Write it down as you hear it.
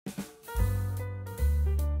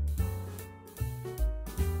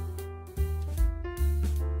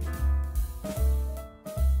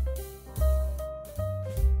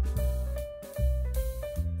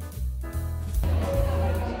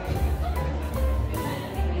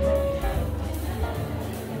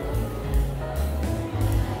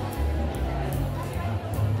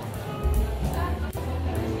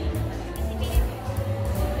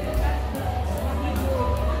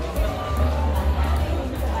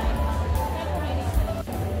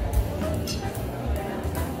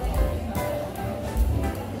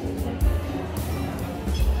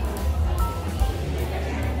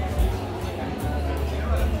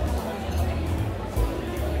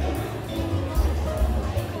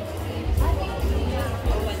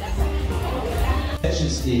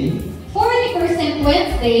Tuesday, 40%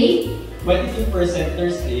 Wednesday, 22%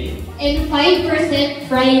 Thursday, and 5%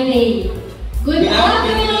 Friday. Good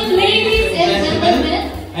afternoon, ladies and gentlemen.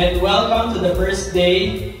 And welcome to the first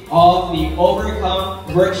day of the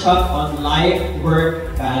Overcome Workshop on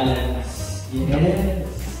Life-Work Balance. Yes.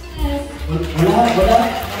 Wala.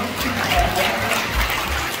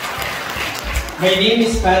 My name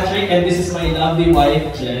is Patrick and this is my lovely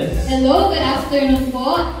wife, Jess. Hello, good afternoon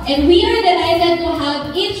po. And we are delighted to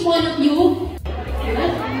have each one of you.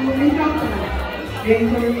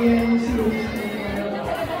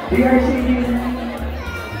 We are saving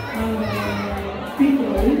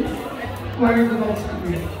people who are the most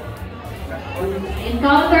hungry.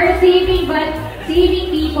 Encounter saving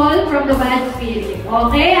people from the bad spirit.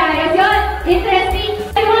 Okay, ayos yun. Interesting.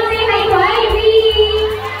 Everyone say hi to Ivy.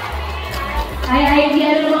 Hi Ivy,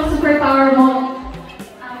 ano namang superpower mo?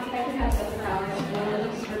 If I could have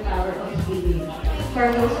superpower of healing. For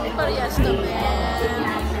those who Parehas naman.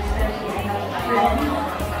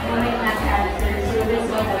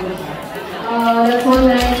 That's so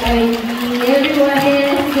nice, Ivy. Everyone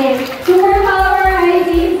is superpower,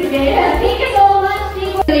 Ivy. Thank you so much.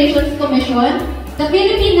 Relations Commission, the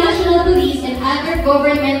Philippine National Police, and other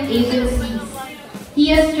government agencies. He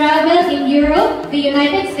has traveled in Europe, the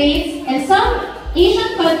United States, and some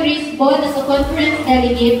Asian countries both as a conference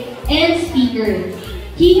delegate and speaker.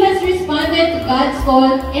 He has responded to God's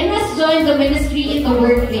call and has joined the ministry in the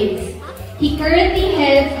workplace. He currently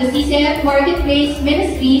heads the CCF Marketplace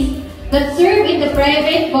Ministries that serve in the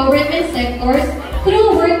private government sectors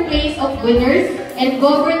through Workplace of Winners and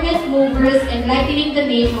Government Movers Enlightening the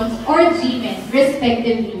Nations, or GMEN,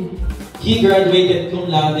 respectively. He graduated cum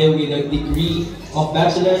laude with a degree of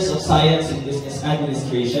Bachelor's of Science in Business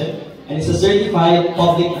Administration and is a certified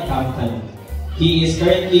public accountant. He is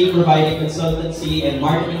currently providing consultancy and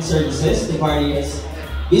marketing services to various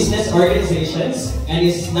business organizations and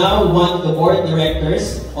is now one of the board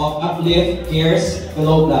directors of Uplift Cares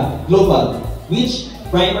Global, which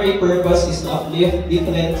primary purpose is to uplift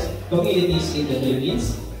different communities in the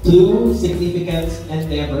Philippines through significant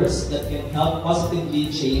endeavors that can help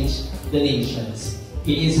positively change the nations.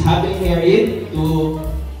 He is happily married to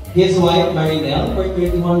his wife Marinelle for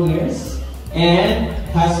 31 years and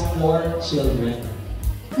has 4 children.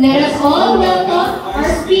 Let us all welcome our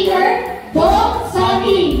speaker, Bong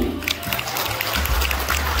Sabi.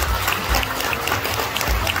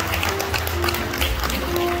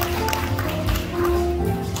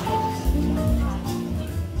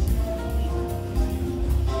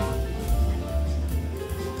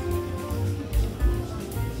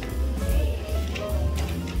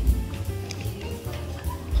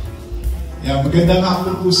 Yeah, magandang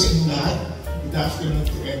hapon po sa inyo lahat. Good afternoon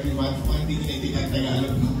to everyone. Kung hindi kinaitingan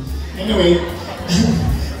Tagalog, no? Anyway,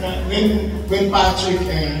 when Patrick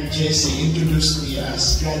and Jesse introduced me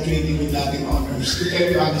as graduating with Latin honors, to tell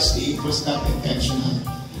you honestly, it was not intentional.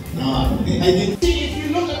 No, I didn't. See, if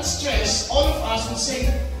you look at stress, all of us will say,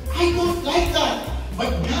 I don't like that.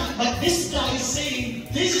 But this guy is saying,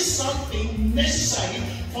 this is something necessary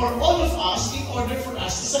for all of us in order for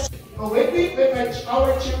us to succeed. When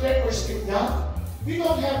our children were stripped down, we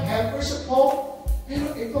don't have helpers at home. Pero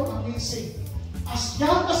ito amazing. As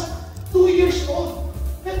young as 2 years old,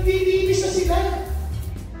 naglilinis na sila.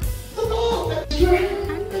 Totoo!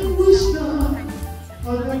 Strength and wisdom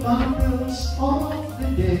are the battles of the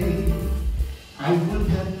day. I would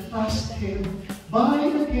have asked him by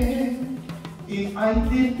again if I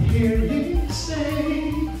did hear him say.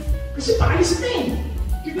 Kasi paalis na eh.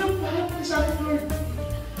 Kinapahal ni sa akin, Lord.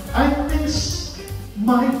 I miss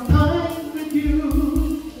my time with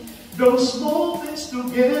you, those moments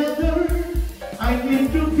together. I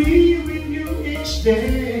need to be with you each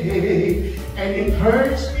day, and it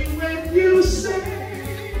hurts me when you say,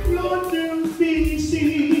 Lord, you're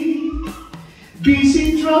busy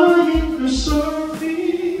trying to serve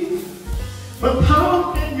me. But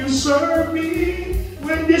how can you serve me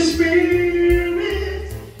when the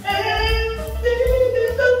Spirit empty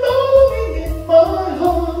and alone in my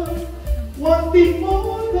heart? Wanting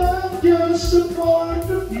more than just a part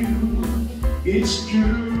of you. It's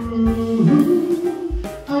true,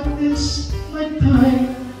 I miss my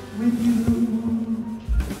time with you.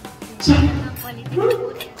 Sorry.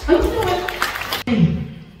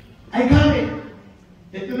 I got it.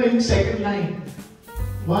 Ito na yung second line.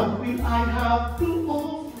 What will I have to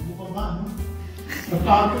offer? Bumaba.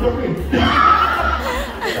 Napagod ako eh.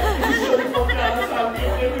 Sorry po, kaya sabi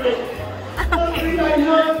ko. What will I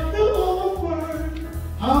have to offer?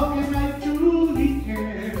 How can I truly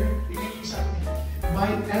care? My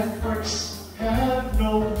efforts have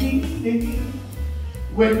no meaning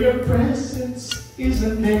when your presence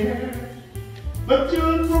isn't there, but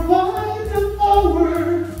you'll provide the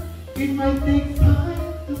power. It might take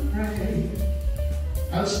time to pray.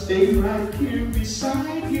 I'll stay right here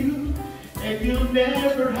beside you, and you'll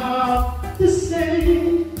never have to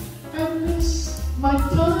say, I miss my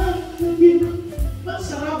time with you.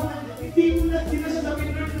 Masarap na, hindi mo na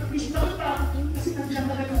sinasabi, Lord, na miss na kita, kasi nandiyan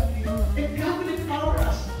talaga tayo. And God will empower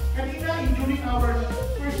us. Kanina, during our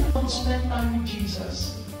first time spend time with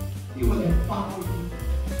Jesus, He will empower you.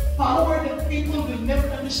 Power that people will never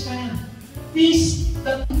understand. Peace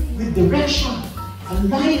that with direction, a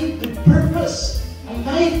life with purpose, a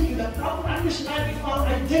life with a proper understanding of our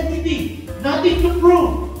identity. Nothing to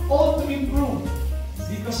prove, all to improve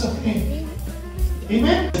because of Him.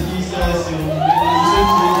 Amen? Jesus, yung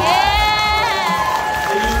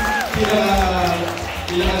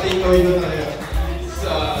pinaka-takeaway ko talaga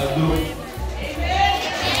sa group.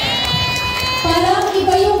 Parang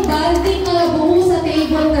iba yung bonding na buo sa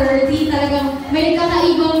table 30. Talagang may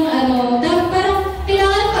kakaibang parang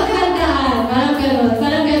kailangan paghandaan. Parang ganun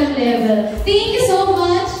level. Thank you so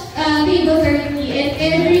much, table 30, and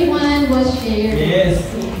everyone was shared. Yes.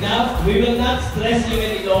 Now, we will not stress you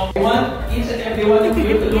any longer. I want each and every one of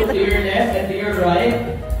you to look to your left and to your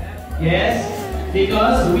right. Yes.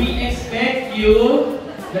 Because we expect you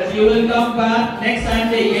that you will come back next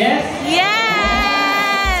Sunday. Yes?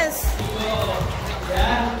 Yes!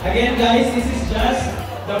 Yeah. Again, guys, this is just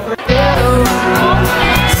the first.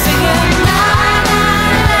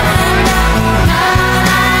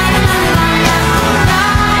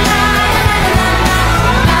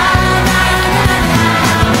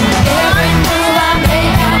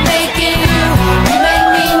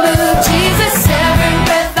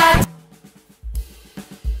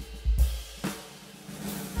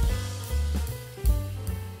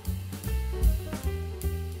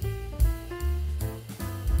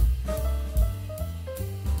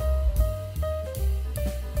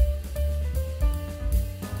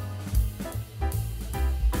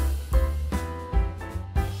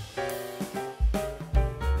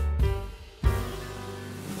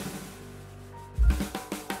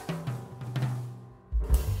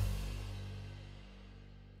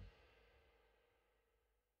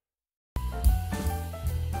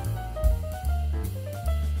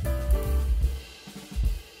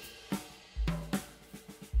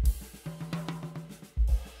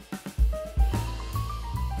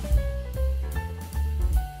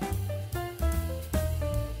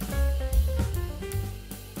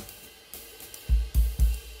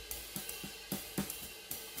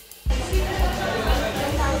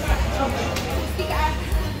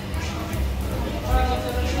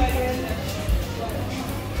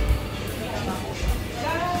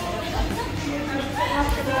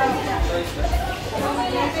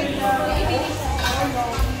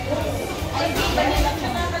 Ay, di ba nila